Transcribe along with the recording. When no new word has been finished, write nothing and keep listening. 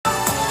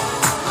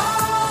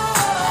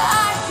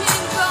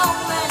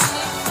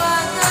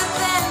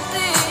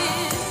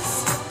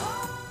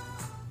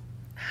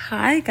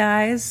Hi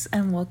guys,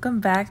 and welcome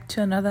back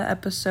to another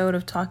episode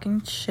of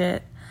Talking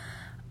Shit.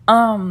 Today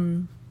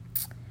on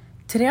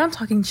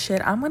Talking Shit,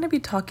 I'm going to be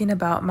talking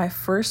about my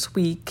first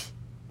week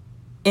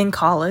in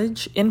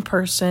college in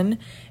person,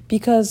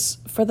 because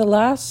for the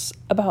last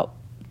month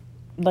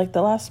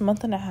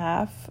and a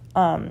half,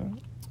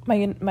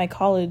 my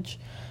college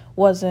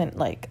wasn't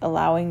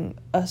allowing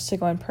us to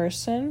go in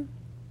person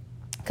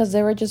because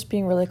they were just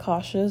being really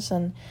cautious,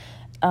 and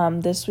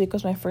this week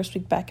was my first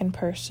week back in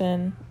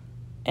person.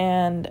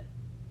 And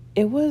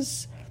I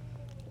was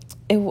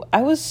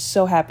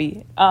so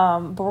happy.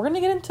 But we're going to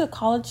get into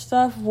college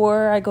stuff,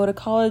 where I go to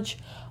college,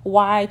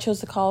 why I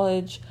chose the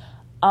college,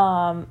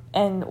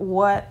 and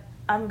what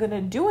I'm going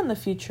to do in the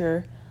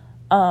future.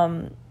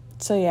 So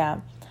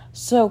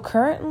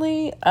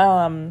currently,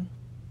 I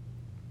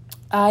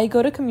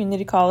go to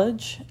community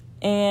college,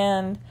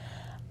 and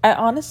I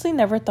honestly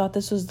never thought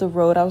this was the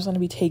road I was going to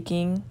be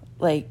taking,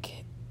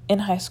 in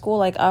high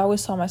school. I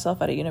always saw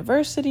myself at a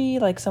university,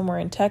 somewhere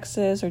in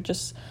Texas, or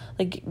just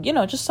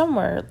just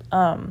somewhere.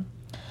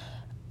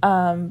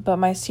 But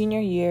my senior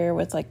year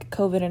with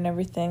COVID and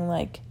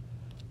everything,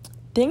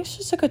 things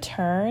just took a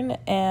turn,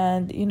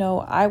 and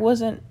I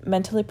wasn't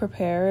mentally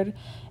prepared.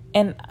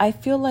 And I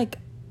feel like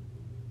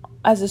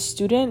as a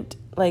student,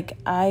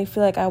 I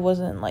feel like I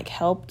wasn't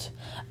helped.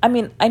 I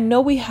mean, I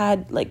know we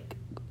had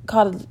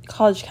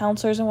college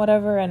counselors and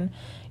whatever, and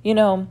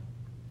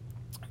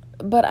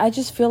but I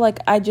just feel like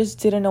I just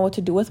didn't know what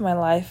to do with my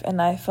life. And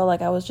I felt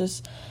like I was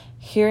just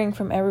hearing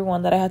from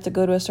everyone that I had to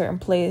go to a certain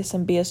place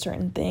and be a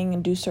certain thing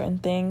and do certain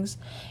things.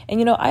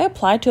 And, I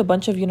applied to a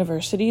bunch of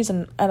universities,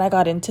 and I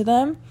got into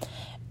them.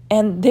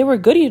 And they were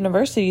good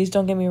universities,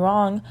 don't get me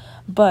wrong.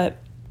 But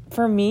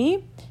for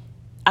me,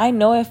 I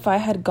know if I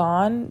had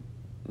gone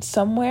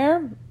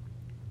somewhere,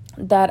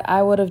 that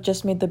I would have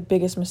just made the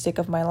biggest mistake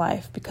of my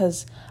life,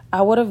 because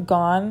I would have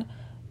gone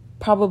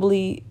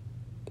probably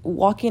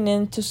walking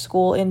into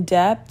school in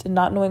depth and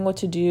not knowing what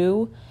to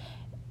do,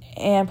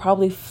 and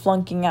probably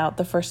flunking out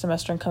the first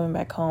semester and coming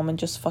back home and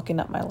just fucking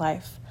up my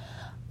life.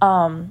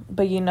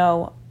 But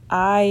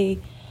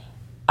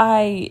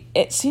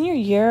at senior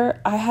year,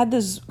 I had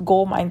this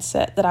goal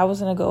mindset that I was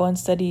going to go and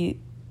study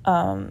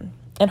in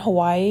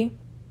Hawaii.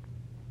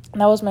 And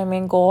that was my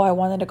main goal. I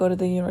wanted to go to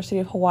the University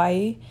of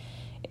Hawaii.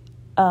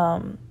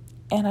 And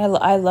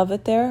I love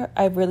it there.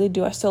 I really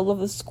do. I still love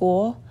the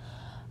school.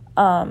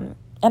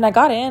 And I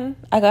got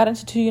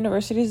into 2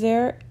 universities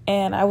there,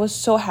 and I was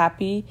so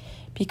happy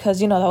because,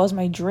 that was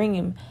my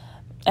dream.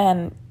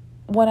 And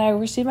when I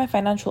received my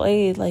financial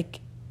aid,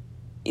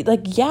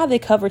 yeah, they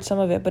covered some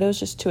of it, but it was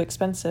just too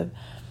expensive.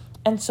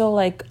 And so,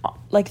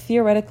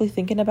 theoretically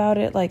thinking about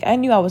it, I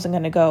knew I wasn't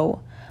going to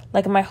go.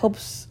 My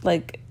hopes,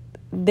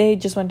 they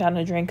just went down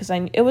the drain, because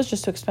it was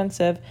just too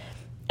expensive.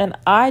 And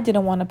I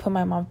didn't want to put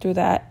my mom through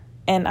that,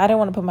 and I didn't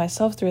want to put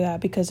myself through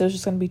that, because it was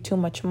just going to be too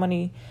much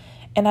money.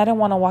 And I didn't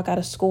want to walk out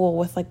of school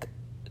with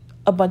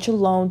a bunch of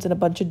loans and a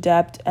bunch of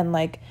debt, and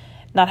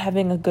not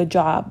having a good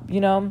job,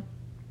 And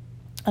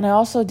I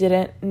also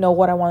didn't know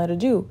what I wanted to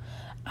do.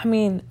 I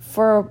mean,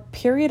 for a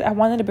period, I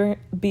wanted to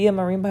be a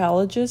marine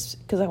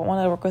biologist, because I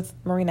wanted to work with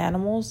marine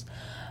animals.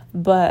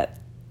 But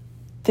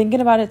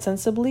thinking about it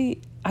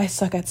sensibly, I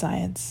suck at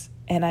science,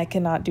 and I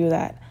cannot do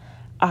that.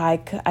 I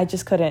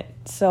just couldn't.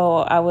 So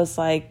I was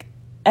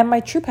and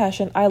my true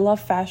passion, I love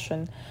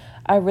fashion.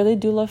 I really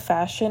do love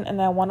fashion,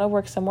 and I want to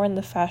work somewhere in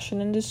the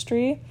fashion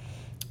industry.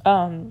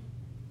 And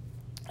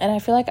I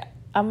feel like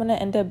I'm going to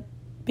end up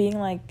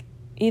being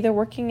either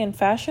working in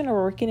fashion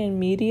or working in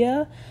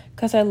media,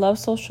 because I love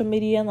social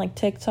media and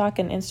TikTok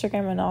and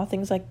Instagram and all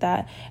things like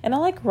that. And I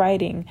like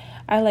writing.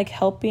 I like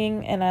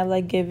helping, and I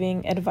like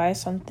giving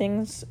advice on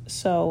things.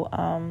 So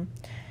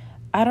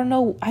I don't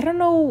know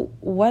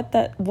what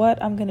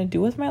I'm going to do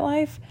with my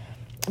life,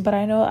 but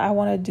I know I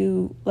want to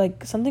do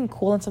something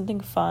cool and something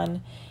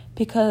fun.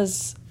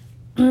 Because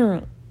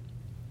all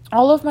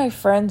of my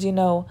friends,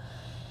 many of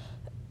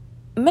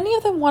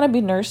them want to be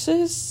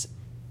nurses,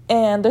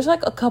 and there's a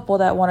couple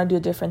that want to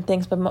do different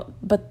things, but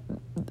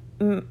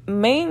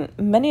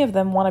many of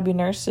them want to be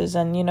nurses,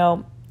 and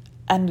I'm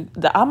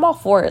all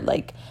for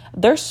it.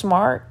 They're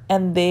smart,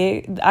 and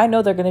I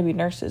know they're going to be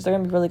nurses. They're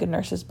going to be really good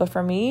nurses. But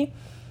for me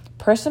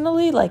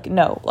personally,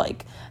 no,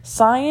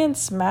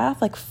 science,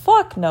 math,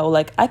 fuck no.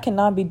 I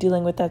cannot be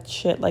dealing with that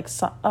shit.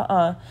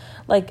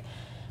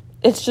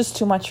 It's just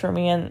too much for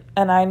me.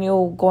 And I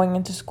knew going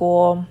into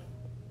school,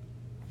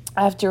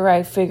 after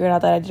I figured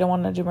out that I didn't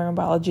want to do marine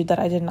biology, that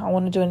I did not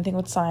want to do anything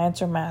with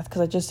science or math,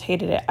 because I just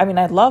hated it. I mean,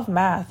 I love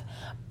math,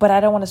 but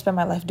I don't want to spend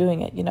my life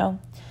doing it,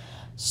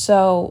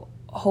 So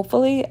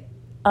hopefully,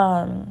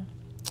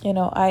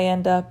 I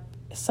end up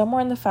somewhere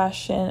in the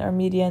fashion or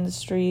media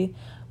industry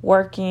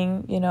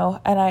working,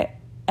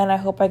 and I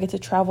hope I get to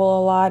travel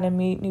a lot and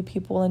meet new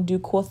people and do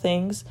cool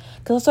things,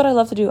 because that's what I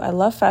love to do. I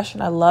love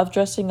fashion. I love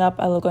dressing up.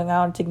 I love going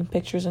out and taking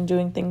pictures and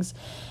doing things.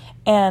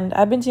 And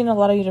I've been seeing a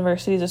lot of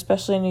universities,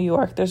 especially in New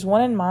York. There's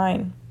one in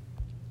mine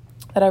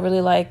that I really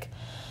like.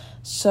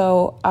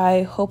 So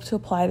I hope to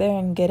apply there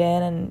and get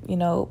in and,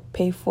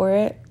 pay for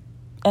it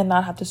and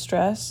not have to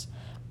stress.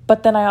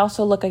 But then I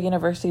also look at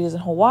universities in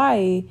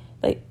Hawaii,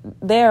 like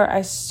there,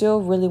 I still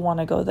really want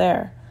to go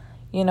there,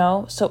 you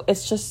know? So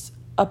it's just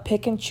a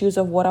pick and choose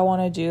of what I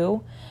want to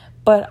do.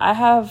 But I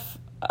have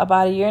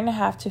about a year and a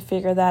half to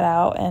figure that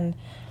out. And,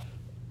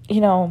 you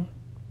know,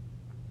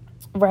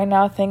 right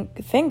now,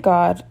 thank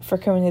God for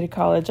community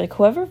college. Like,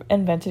 whoever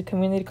invented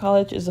community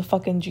college is a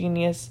fucking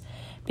genius.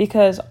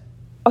 Because,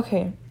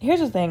 okay, here's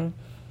the thing.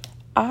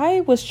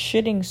 I was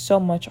shitting so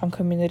much on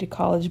community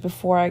college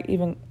before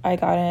I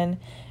got in,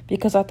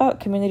 because I thought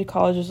community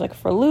college was like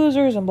for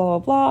losers and blah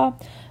blah blah.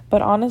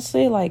 But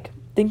honestly, like,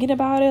 thinking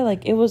about it,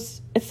 like,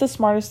 it's the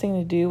smartest thing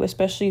to do,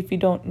 especially if you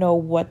don't know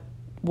what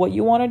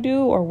you want to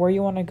do or where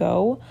you want to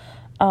go.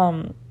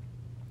 I'm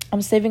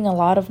saving a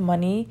lot of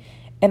money,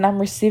 and I'm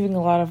receiving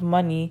a lot of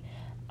money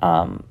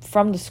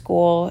from the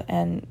school,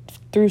 and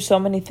through so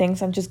many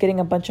things, I'm just getting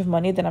a bunch of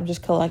money that I'm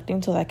just collecting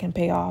till I can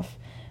pay off,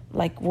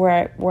 like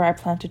where I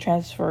plan to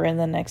transfer in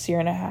the next year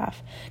and a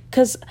half.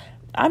 Because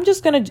I'm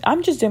just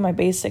doing my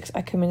basics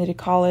at community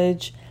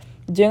college,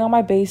 doing all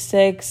my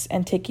basics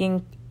and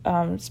taking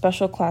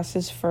special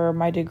classes for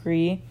my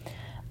degree,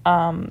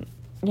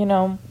 you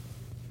know.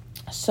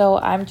 So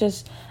I'm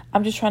just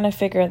trying to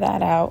figure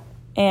that out.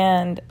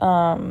 And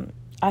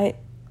I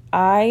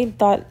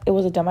thought it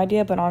was a dumb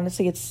idea, but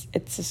honestly,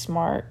 it's a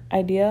smart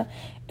idea,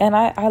 and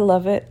I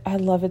love it. I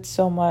love it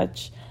so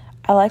much.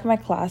 I like my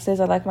classes.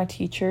 I like my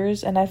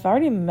teachers, and I've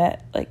already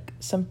met like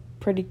some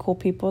pretty cool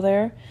people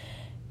there.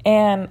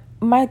 And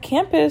my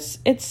campus,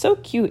 it's so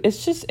cute.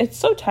 It's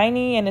so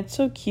tiny and it's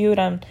so cute.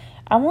 I'm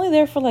only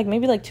there for like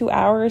maybe like 2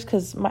 hours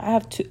because I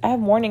have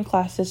morning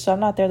classes, so I'm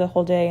not there the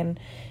whole day.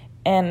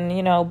 And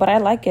you know, but I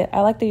like it.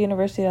 I like the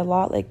university a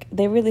lot. Like,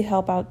 they really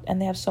help out,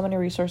 and they have so many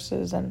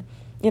resources. And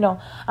you know,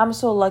 I'm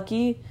so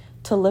lucky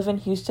to live in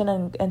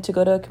Houston and to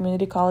go to a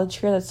community college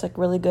here that's like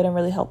really good and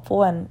really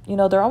helpful. And you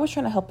know, they're always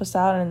trying to help us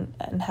out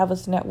and have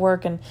us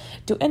network and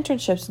do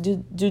internships,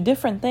 do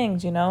different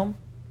things, you know.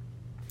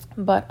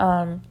 But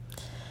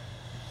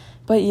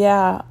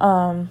yeah,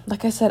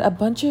 like I said,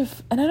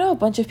 I know a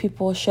bunch of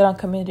people shit on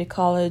community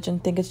college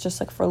and think it's just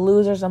like for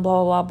losers and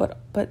blah blah blah,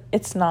 but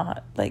it's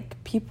not. Like,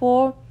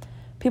 people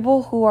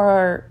who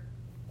are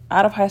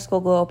out of high school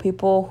go,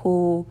 people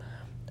who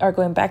are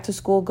going back to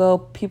school go,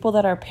 people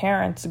that are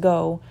parents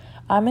go.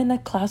 I'm in a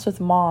class with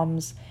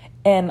moms,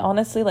 and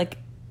honestly, like,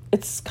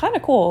 it's kind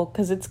of cool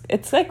because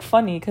it's like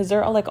funny because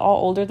they're all like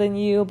all older than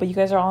you, but you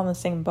guys are all in the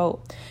same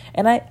boat.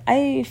 And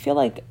I feel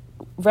like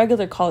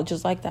regular college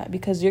is like that,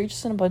 because you're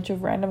just in a bunch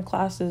of random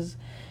classes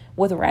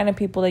with random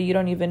people that you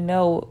don't even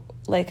know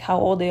like how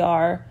old they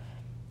are,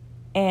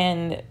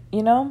 and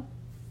you know.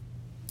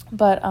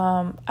 But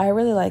I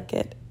really like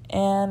it,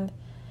 and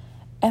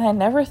I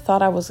never thought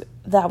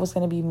that was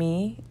going to be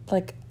me.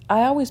 Like,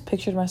 I always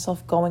pictured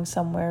myself going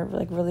somewhere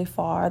like really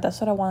far.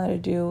 That's what I wanted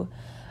to do.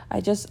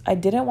 I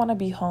didn't want to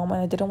be home,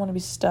 and I didn't want to be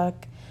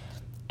stuck.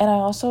 And I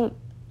also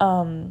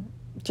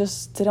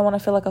just didn't want to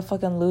feel like a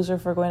fucking loser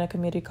for going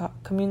to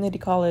community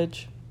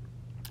college,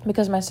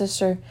 because my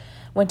sister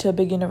went to a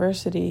big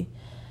university.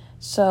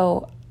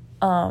 So,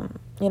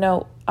 you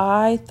know,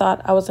 I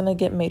thought I was going to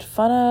get made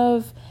fun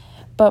of,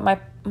 but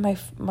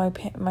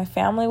my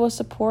family was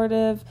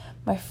supportive.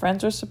 My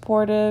friends were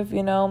supportive,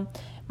 you know.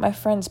 My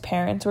friends'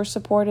 parents were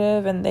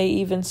supportive, and they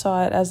even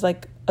saw it as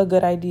like a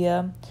good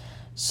idea.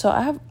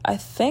 So I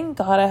thank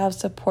God I have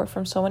support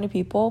from so many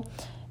people.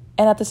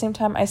 And at the same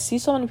time, I see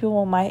so many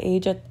people my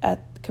age at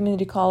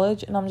community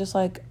college, and I'm just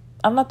like,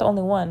 I'm not the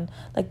only one.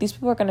 Like, these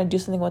people are going to do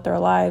something with their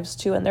lives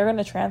too, and they're going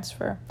to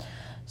transfer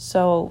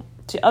so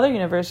to other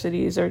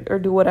universities or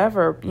do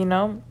whatever, you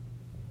know.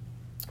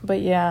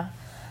 But yeah,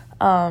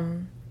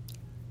 and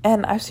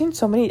I've seen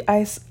so many,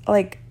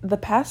 like the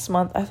past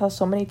month, I saw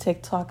so many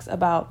TikToks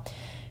about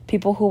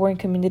people who were in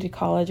community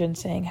college and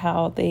saying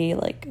how they,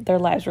 like, their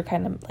lives were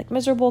kind of like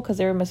miserable because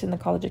they were missing the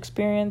college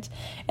experience.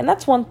 And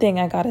that's one thing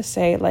I gotta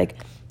say, like,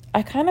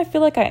 I kind of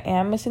feel like I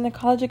am missing the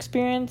college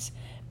experience,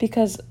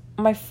 because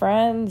my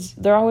friends,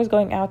 they're always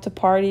going out to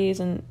parties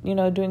and, you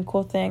know, doing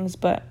cool things.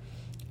 But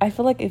I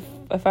feel like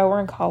if I were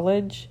in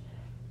college,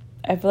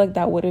 I feel like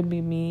that wouldn't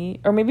be me.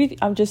 Or maybe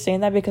I'm just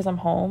saying that because I'm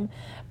home,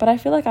 but I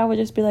feel like I would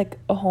just be like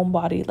a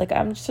homebody. Like,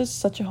 I'm just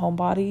such a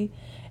homebody.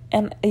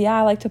 And yeah,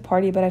 I like to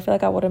party, but I feel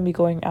like I wouldn't be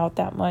going out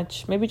that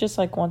much. Maybe just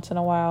like once in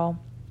a while.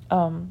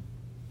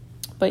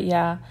 But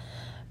yeah.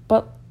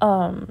 But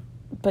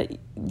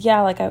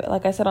yeah,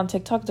 like I said on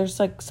TikTok, there's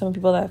like some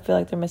people that feel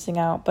like they're missing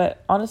out.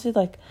 But honestly,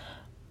 like,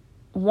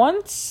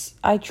 once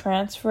I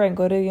transfer and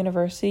go to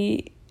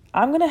university,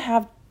 I'm gonna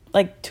have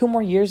like 2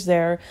 more years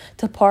there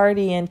to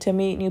party and to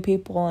meet new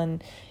people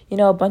and, you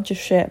know, a bunch of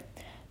shit.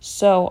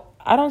 So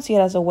I don't see it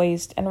as a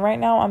waste. And right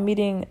now I'm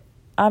meeting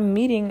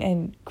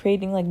and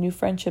creating like new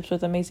friendships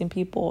with amazing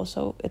people.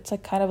 So it's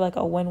like kind of like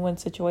a win-win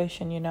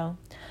situation, you know.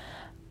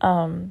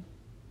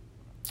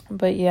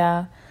 But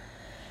yeah.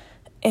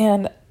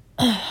 And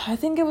I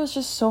think it was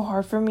just so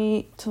hard for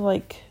me to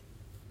like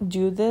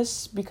do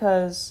this,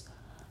 because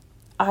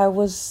I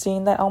was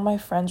seeing that all my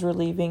friends were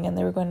leaving and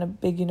they were going to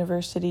big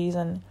universities,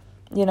 and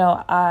you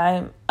know,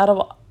 I'm out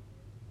of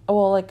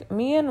well, like,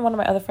 me and one of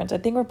my other friends, I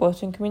think we're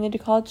both in community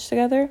college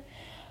together.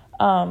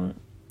 Um,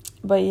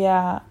 but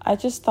yeah, I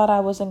just thought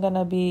I wasn't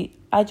gonna be,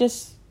 I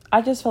just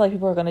felt like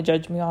people were gonna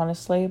judge me,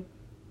 honestly.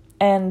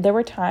 And there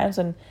were times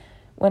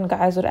when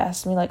guys would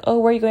ask me, like, oh,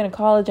 where are you going to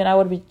college? And I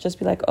would just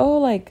be like, oh,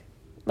 like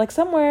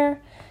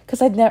somewhere.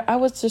 Because I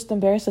was just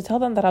embarrassed to tell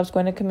them that I was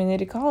going to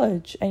community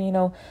college.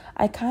 And,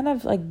 I kind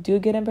of, like, do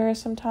get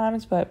embarrassed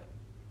sometimes. But,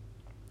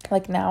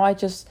 like, now I'm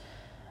just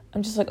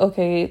like,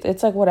 okay,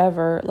 it's like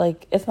whatever.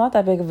 Like, it's not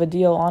that big of a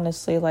deal,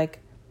 honestly. Like,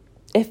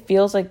 it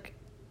feels like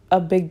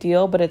a big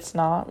deal, but it's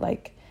not.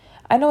 Like,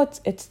 I know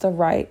it's the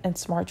right and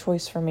smart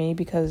choice for me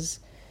because,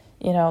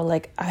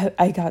 like,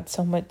 I got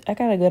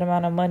a good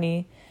amount of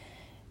money,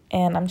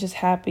 and I'm just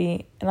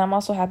happy. And I'm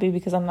also happy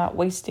because I'm not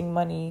wasting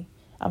money.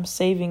 I'm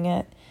saving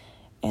it,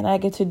 and I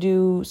get to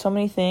do so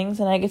many things,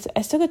 and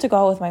I still get to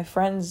go out with my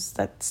friends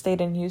that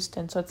stayed in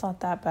Houston, so it's not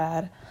that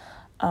bad.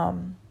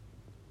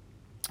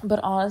 But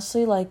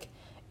honestly, like,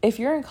 if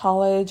you're in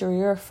college or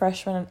you're a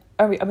freshman,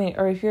 or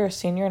if you're a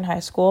senior in high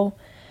school,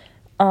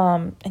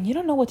 and you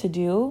don't know what to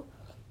do,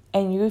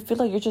 and you feel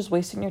like you're just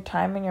wasting your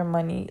time and your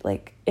money,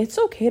 like, it's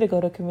okay to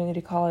go to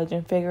community college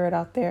and figure it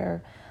out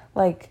there.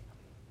 Like,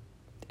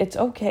 it's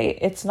okay.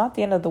 It's not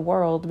the end of the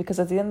world, because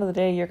at the end of the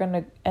day, you're going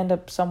to end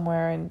up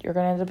somewhere and you're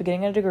going to end up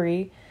getting a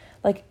degree.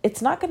 Like,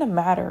 it's not going to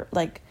matter.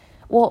 Like,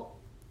 well,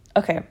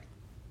 okay.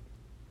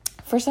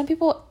 For some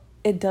people,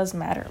 it does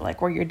matter,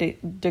 like, where your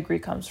degree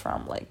comes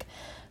from. Like,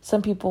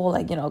 some people,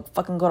 like,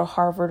 fucking go to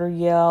Harvard or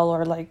Yale,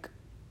 or, like,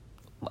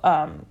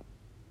 I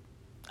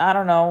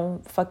don't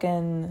know,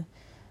 fucking,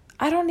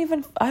 I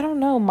don't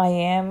know,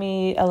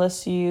 Miami,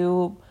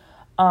 LSU,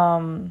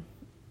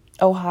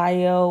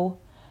 Ohio.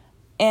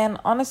 And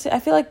honestly, I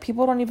feel like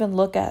people don't even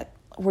look at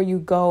where you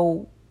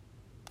go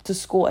to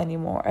school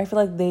anymore. I feel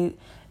like they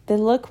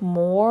look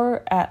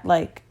more at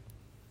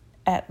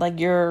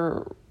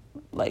your,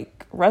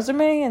 like,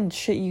 resume and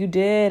shit you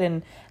did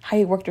and how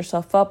you worked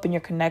yourself up and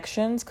your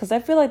connections, because I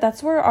feel like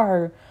that's where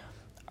our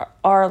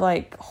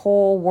like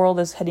whole world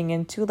is heading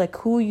into, like,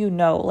 who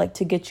like,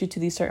 to get you to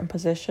these certain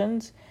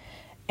positions.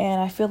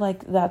 And I feel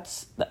like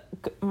that's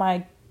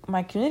my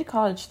community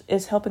college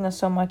is helping us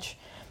so much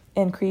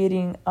in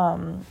creating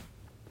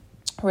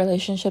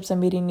relationships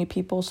and meeting new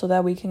people so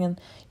that we can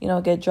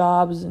get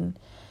jobs. And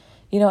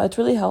it's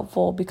really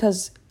helpful,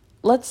 because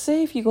let's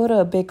say if you go to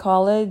a big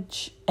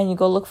college and you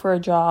go look for a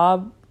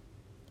job,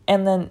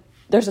 and then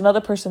there's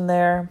another person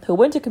there who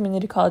went to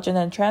community college and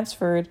then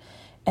transferred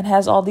and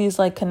has all these,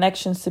 like,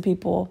 connections to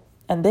people,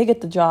 and they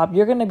get the job,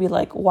 you're going to be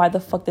like, why the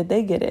fuck did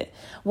they get it?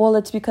 Well,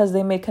 it's because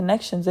they made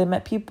connections, they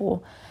met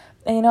people.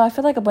 And, I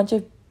feel like a bunch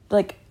of,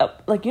 like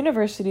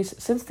universities,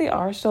 since they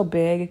are so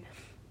big,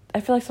 I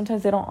feel like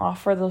sometimes they don't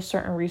offer those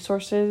certain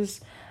resources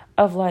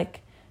of,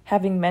 like,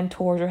 having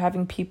mentors or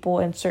having people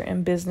in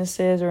certain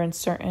businesses or in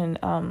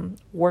certain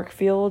work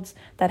fields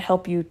that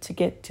help you to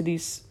get to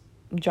these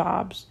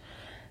jobs.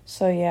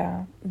 So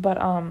yeah,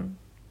 but I'm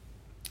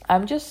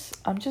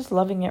just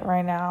loving it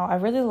right now. I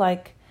really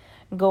like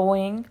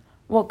going,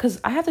 well,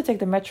 because I have to take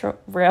the metro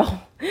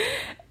rail.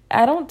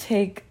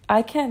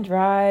 I can't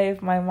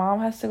drive. My mom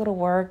has to go to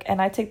work,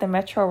 and I take the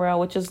metro rail,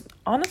 which is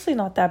honestly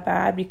not that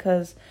bad,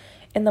 because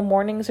in the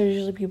mornings there's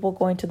usually people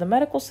going to the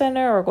medical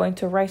center or going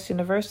to Rice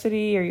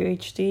University or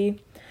UHD.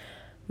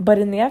 But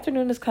in the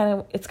afternoon, it's kind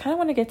of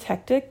when it gets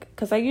hectic,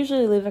 because I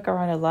usually leave, like,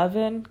 around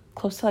 11,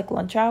 close to, like,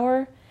 lunch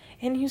hour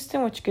in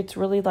Houston, which gets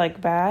really,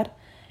 like, bad.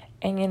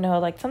 And,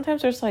 like,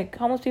 sometimes there's, like,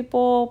 homeless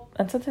people,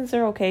 and sometimes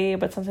they're okay,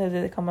 but sometimes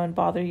they come and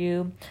bother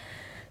you.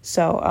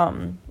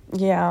 So,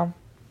 yeah.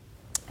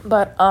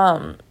 But,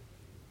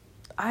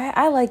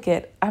 I like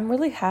it. I'm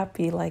really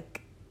happy.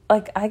 Like,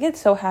 I get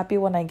so happy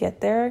when I get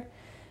there,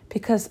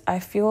 because I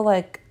feel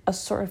like a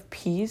sort of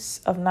peace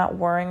of not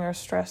worrying or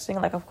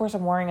stressing. Like, of course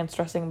I'm worrying and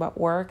stressing about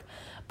work,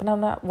 but I'm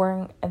not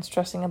worrying and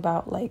stressing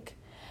about, like,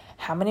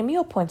 how many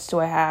meal points do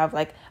I have?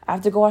 Like, I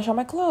have to go wash all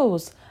my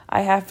clothes.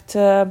 I have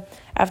to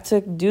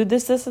do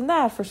this, and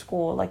that for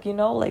school. Like,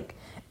 like,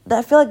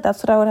 I feel like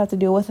that's what I would have to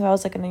deal with if I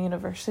was, like, in a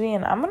university,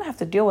 and I'm going to have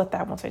to deal with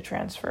that once I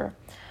transfer.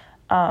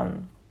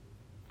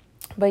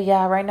 But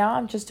yeah, right now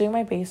I'm just doing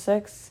my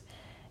basics,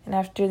 and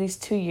after these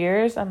 2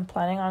 years, I'm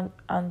planning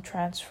on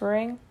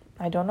transferring.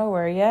 I don't know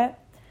where yet.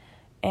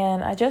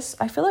 And I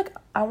feel like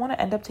I want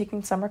to end up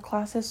taking summer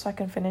classes so I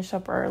can finish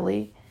up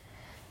early.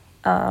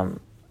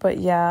 But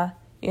yeah,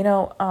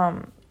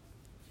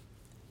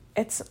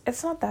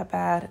 it's not that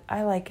bad.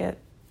 I like it.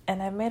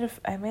 And I made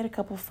a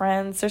couple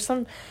friends.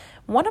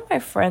 One of my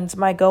friends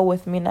might go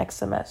with me next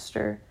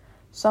semester.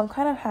 So I'm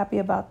kind of happy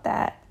about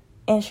that.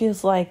 And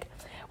she's like,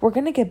 we're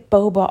going to get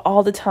boba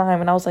all the time.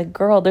 And I was like,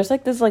 girl, there's,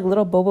 like, this, like,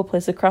 little boba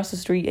place across the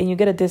street, and you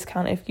get a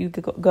discount if you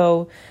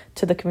go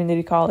to the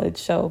community college.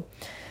 So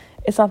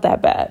it's not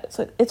that bad.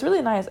 So it's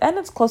really nice. And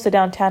it's close to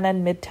downtown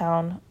and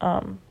midtown.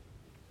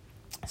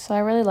 So I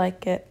really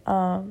like it.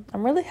 I'm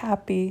really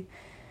happy.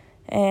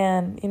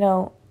 And,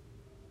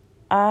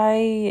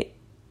 I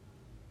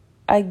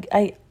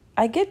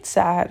get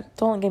sad.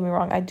 Don't get me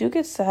wrong. I do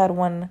get sad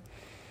when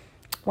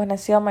I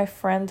see all my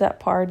friends at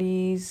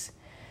parties,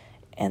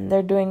 and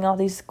they're doing all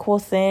these cool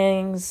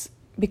things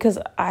because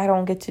I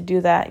don't get to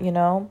do that, you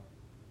know?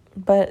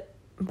 But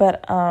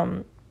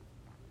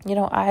you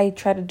know, I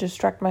try to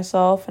distract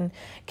myself and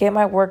get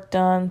my work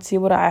done, see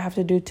what I have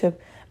to do to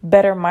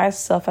better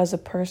myself as a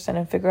person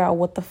and figure out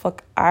what the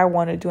fuck I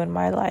want to do in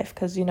my life.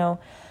 Because,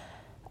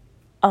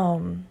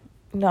 I'm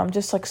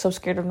just like so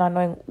scared of not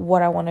knowing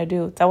what I want to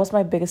do. That was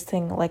my biggest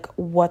thing. Like,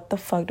 what the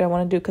fuck do I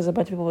want to do? Because a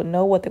bunch of people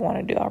know what they want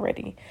to do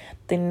already.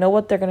 They know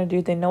what they're going to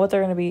do. They know what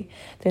they're going to be.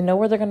 They know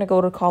where they're going to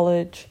go to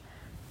college.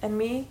 And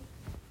me,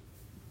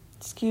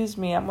 excuse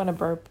me, I'm going to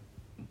burp.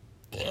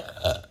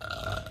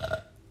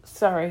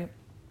 Sorry.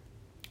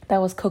 That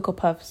was Cocoa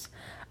Puffs.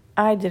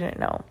 I didn't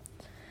know.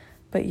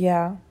 But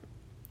yeah.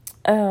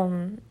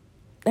 And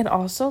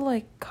also,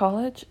 like,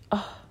 college,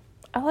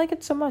 I like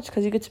it so much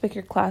because you get to pick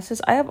your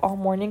classes. I have all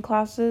morning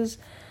classes,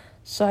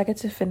 so I get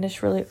to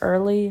finish really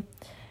early.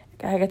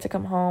 I get to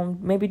come home,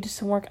 maybe do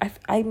some work.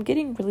 I'm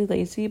getting really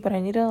lazy, but I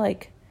need to,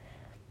 like,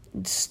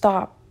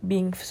 stop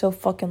being so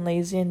fucking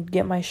lazy and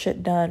get my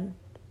shit done.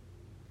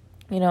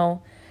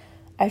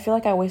 I feel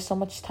like I waste so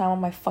much time on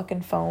my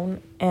fucking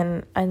phone,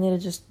 and I need to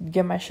just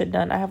get my shit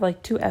done. I have,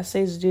 like, 2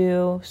 essays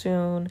due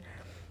soon,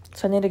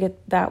 so I need to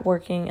get that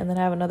working, and then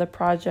I have another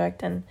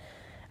project, and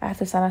I have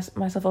to sign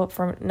myself up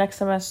for next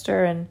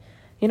semester, and,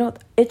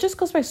 it just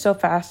goes by so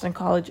fast in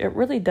college. It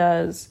really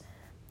does.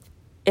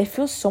 It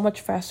feels so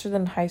much faster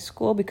than high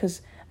school,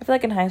 because I feel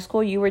like in high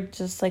school, you were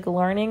just, like,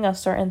 learning a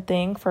certain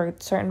thing for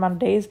a certain amount of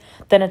days,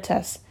 then a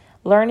test.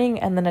 Learning,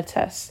 and then a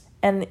test.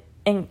 And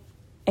in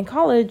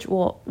college,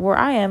 well, where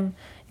I am,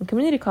 in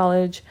community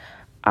college,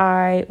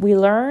 we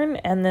learn,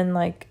 and then,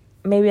 like,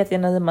 maybe at the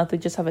end of the month, we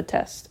just have a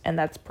test, and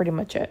that's pretty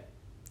much it.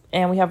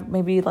 And we have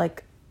maybe,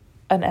 like,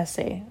 an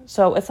essay.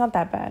 So it's not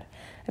that bad.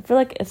 I feel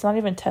like it's not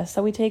even tests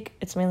that we take.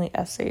 It's mainly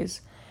essays.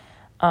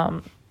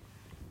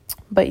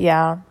 But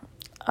yeah.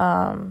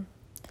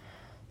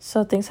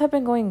 So things have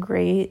been going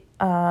great.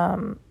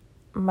 My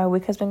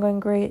week has been going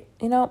great.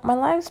 My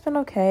life's been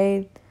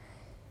okay.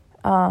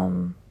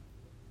 I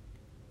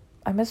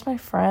miss my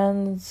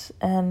friends,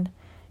 and,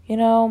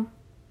 I'm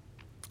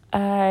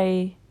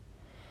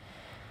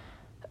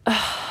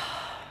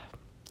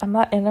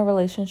not in a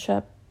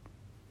relationship.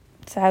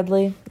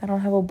 Sadly, I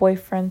don't have a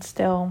boyfriend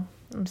still.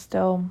 I'm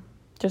still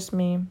just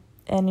me.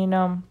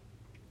 And,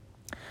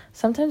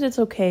 sometimes it's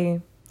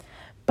okay.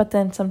 But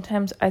then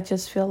sometimes I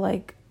just feel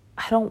like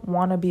I don't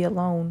want to be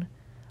alone.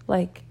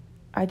 Like,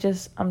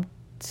 I'm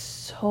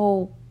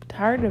so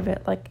tired of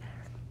it. Like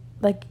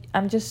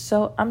I'm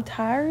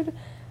tired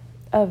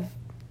of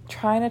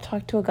trying to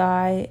talk to a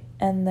guy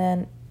and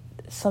then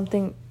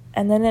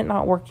it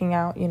not working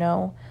out,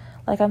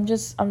 Like, I'm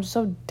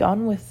so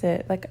done with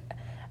it. Like,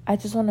 I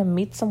just want to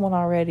meet someone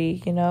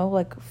already,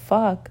 like,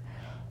 fuck.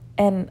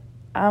 And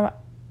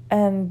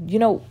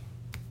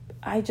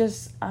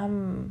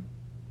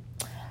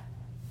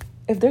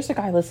if there's a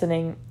guy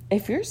listening,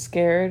 if you're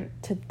scared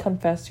to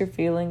confess your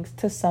feelings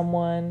to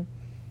someone,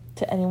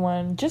 to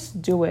anyone,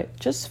 just do it.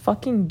 Just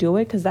fucking do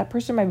it, because that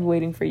person might be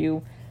waiting for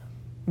you.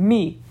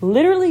 Me.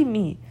 Literally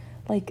me.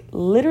 Like,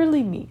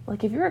 literally me.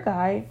 Like, if you're a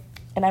guy,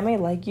 and I may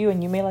like you,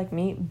 and you may like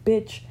me,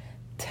 bitch,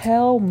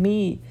 tell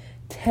me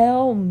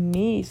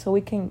so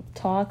we can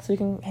talk, so we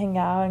can hang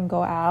out and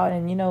go out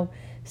and,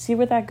 see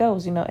where that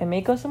goes. It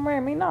may go somewhere,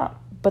 it may not,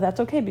 but that's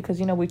okay,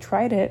 because, we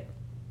tried it.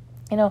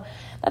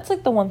 That's,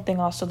 like, the one thing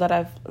also that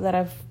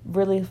I've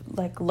really,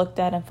 like, looked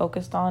at and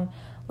focused on.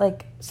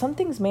 Like, some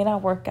things may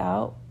not work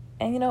out,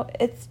 and,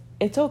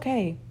 it's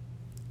okay.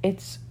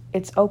 It's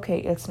okay.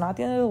 It's not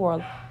the end of the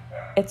world.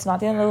 It's not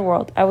the end of the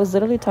world. I was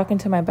literally talking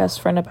to my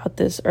best friend about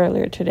this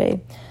earlier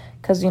today,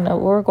 because, we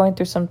were going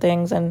through some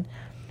things, and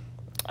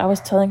I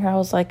was telling her, I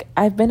was like,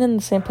 I've been in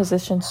the same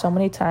position so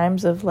many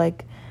times of,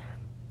 like,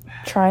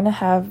 trying to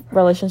have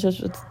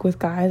relationships with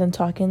guys and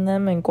talking to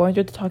them and going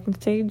through the talking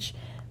stage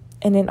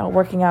and it not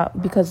working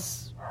out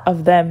because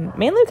of them.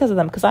 Mainly because of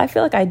them, because I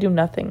feel like I do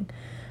nothing.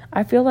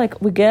 I feel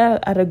like we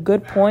get at a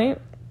good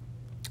point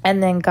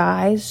and then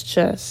guys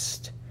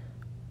just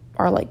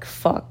are like,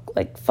 fuck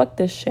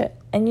this shit.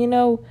 And,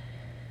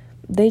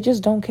 they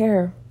just don't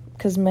care,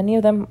 because many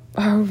of them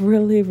are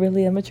really,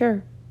 really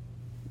immature.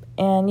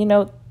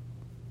 And,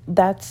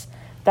 that's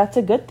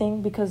a good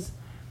thing, because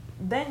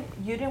then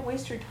you didn't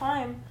waste your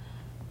time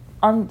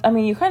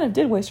you kind of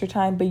did waste your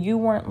time, but you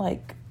weren't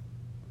like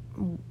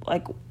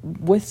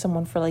with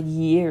someone for like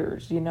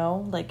years,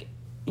 like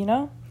in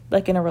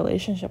a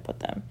relationship with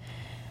them.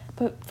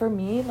 But for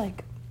me,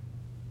 like,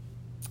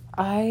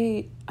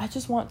 I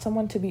just want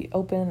someone to be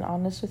open and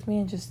honest with me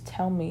and just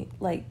tell me.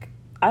 Like,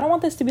 I don't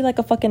want this to be like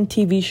a fucking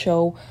TV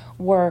show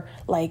where,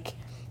 like,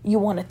 you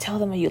want to tell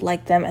them that you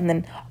like them, and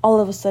then all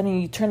of a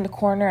sudden you turn the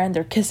corner and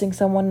they're kissing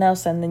someone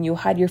else, and then you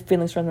hide your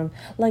feelings from them.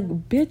 Like,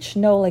 bitch,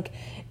 no. Like,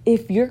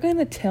 if you're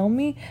gonna tell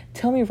me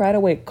right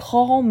away.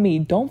 Call me.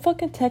 Don't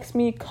fucking text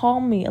me.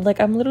 Call me.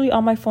 Like, I'm literally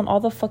on my phone all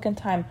the fucking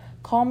time.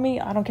 Call me.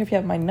 I don't care if you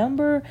have my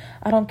number.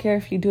 I don't care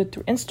if you do it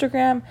through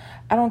Instagram.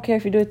 I don't care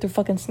if you do it through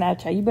fucking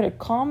Snapchat. You better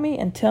call me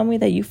and tell me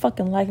that you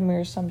fucking like me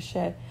or some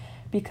shit,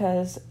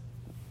 because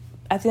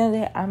at the end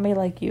of the day, I may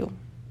like you,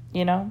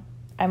 you know?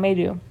 I may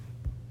do.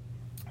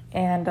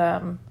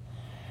 And,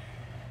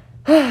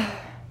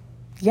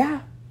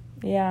 yeah.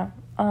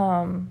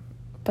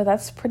 But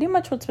that's pretty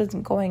much what's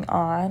been going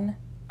on.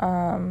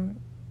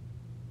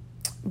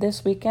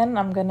 This weekend,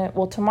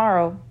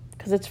 tomorrow,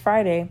 because it's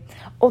Friday.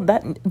 Oh,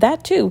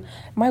 that too.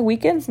 My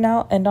weekends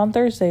now end on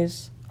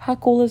Thursdays. How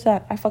cool is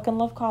that? I fucking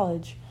love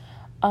college.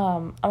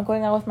 I'm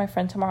going out with my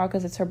friend tomorrow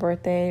because it's her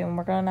birthday, and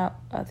we're going out,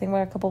 I think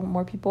with a couple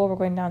more people. We're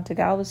going down to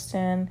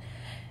Galveston,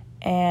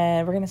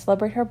 and we're going to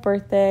celebrate her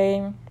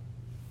birthday.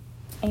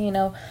 And, you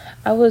know,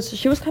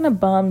 she was kind of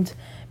bummed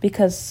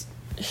because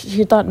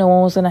she thought no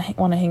one was going to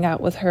want to hang out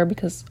with her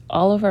because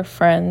all of our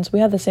friends, we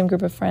have the same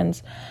group of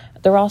friends,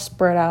 they're all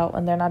spread out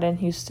and they're not in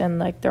Houston,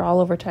 like they're all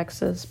over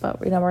Texas,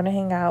 but, you know, we're going to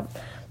hang out.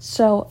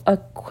 So a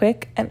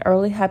quick and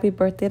early happy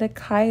birthday to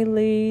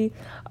Kylie,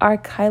 our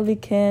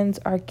Kyliekins,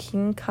 our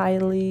King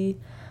Kylie.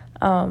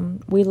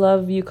 We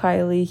love you,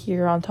 Kylie,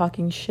 here on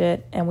Talking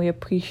Shit, and we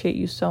appreciate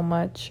you so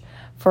much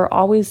for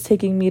always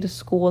taking me to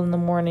school in the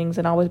mornings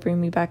and always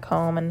bringing me back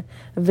home and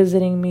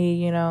visiting me,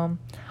 you know.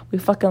 We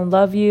fucking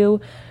love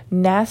you.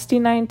 Nasty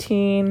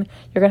 19.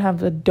 You're going to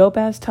have a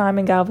dope-ass time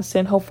in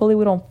Galveston. Hopefully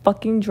we don't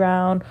fucking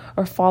drown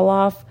or fall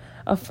off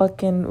a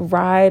fucking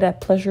ride at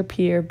Pleasure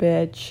Pier,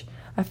 bitch.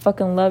 I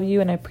fucking love you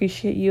and I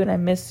appreciate you and I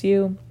miss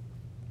you.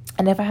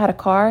 And if I had a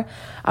car,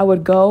 I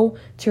would go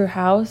to your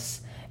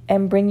house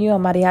and bring you a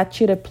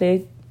mariachi to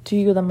play to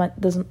you las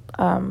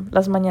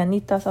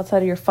mañanitas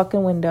outside of your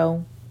fucking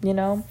window. You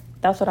know?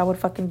 That's what I would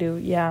fucking do.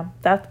 Yeah.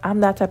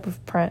 I'm that type of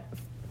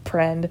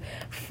friend.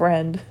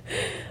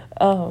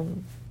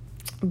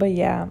 But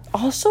yeah.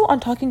 Also on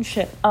Talking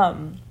Shit, I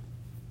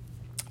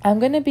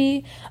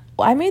made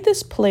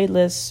this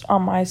playlist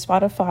on my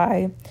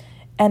Spotify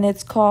and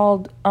it's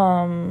called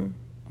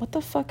what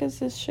the fuck is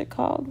this shit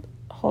called?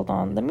 Hold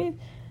on. Let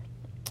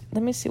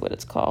me see what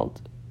it's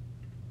called.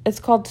 It's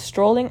called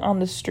Strolling on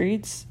the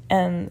Streets,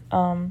 and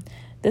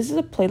this is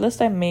a playlist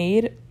I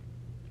made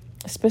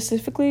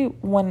specifically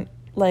when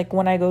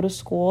I go to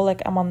school.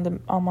 Like I'm on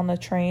the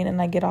train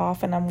and I get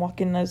off and I'm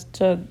walking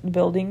to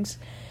buildings,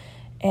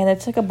 and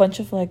it's like a bunch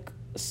of like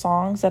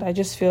songs that I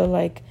just feel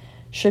like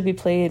should be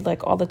played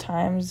like all the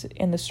times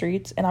in the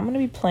streets. And I'm gonna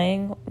be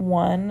playing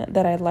one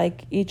that I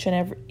like each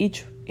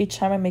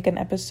time I make an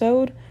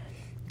episode,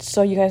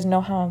 so you guys know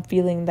how I'm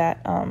feeling.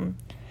 That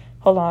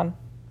hold on,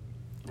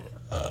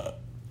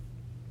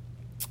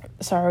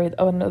 sorry,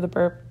 another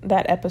burp.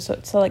 That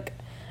episode. So like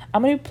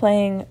I'm gonna be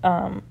playing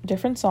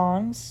different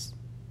songs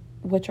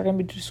which are gonna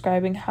be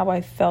describing how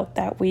I felt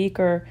that week,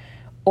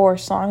 or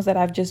songs that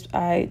I just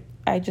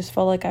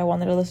felt like I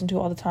wanted to listen to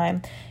all the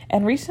time.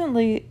 And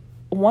recently,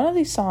 one of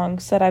these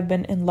songs that I've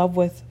been in love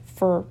with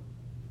for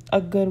a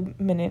good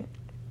minute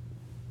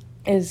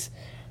is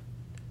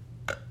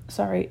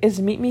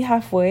Meet Me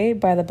Halfway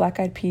by the Black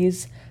Eyed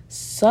Peas.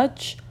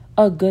 Such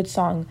a good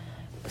song.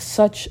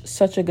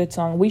 Such a good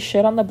song. We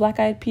shit on the Black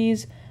Eyed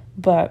Peas,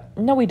 but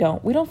no, we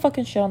don't. We don't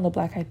fucking shit on the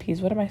Black Eyed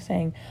Peas. What am I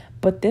saying?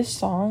 But this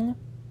song,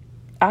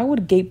 I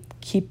would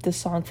keep this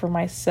song for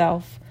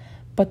myself.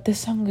 But this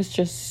song is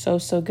just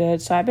so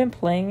good. So I've been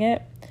playing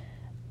it.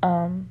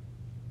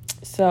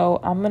 So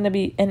I'm going to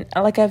be... And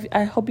like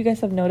I hope you guys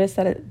have noticed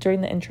that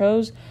during the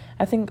intros,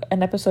 I think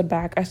an episode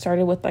back, I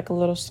started with like a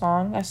little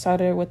song. I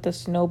started with the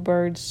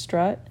Snowbird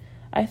Strut,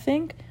 I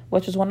think,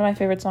 which is one of my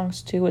favorite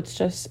songs too. It's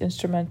just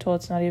instrumental.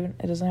 It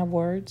doesn't have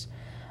words.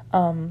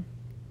 So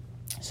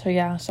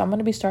yeah, so I'm going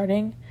to be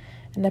starting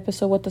an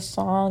episode with the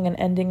song and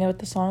ending it with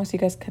the song so you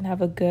guys can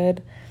have a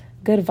good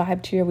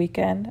vibe to your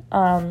weekend.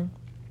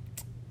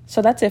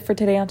 So that's it for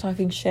today on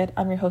Talking Shit.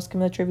 I'm your host,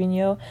 Camila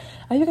Trevino.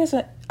 I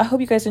hope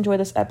you guys enjoyed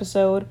this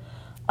episode.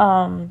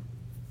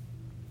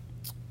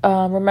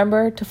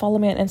 Remember to follow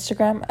me on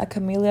Instagram at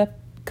Camila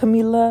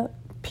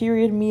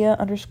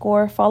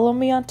 _Mia_. Follow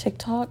me on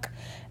TikTok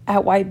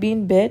at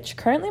whitebeanbitch.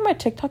 Currently, my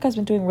TikTok has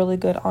been doing really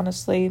good,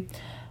 honestly.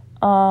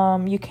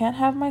 You can't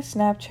have my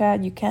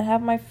Snapchat. You can't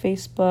have my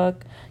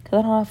Facebook because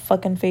I don't have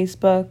fucking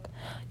Facebook.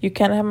 You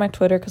can't have my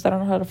Twitter because I don't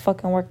know how to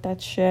fucking work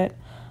that shit.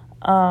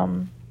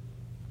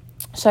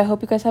 So I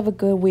hope you guys have a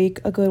good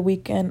week, a good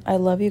weekend. I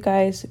love you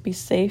guys. Be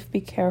safe,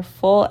 be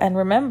careful. And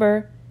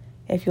remember,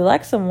 if you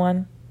like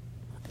someone,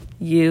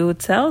 you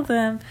tell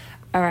them.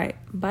 All right.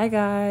 Bye,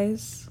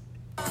 guys.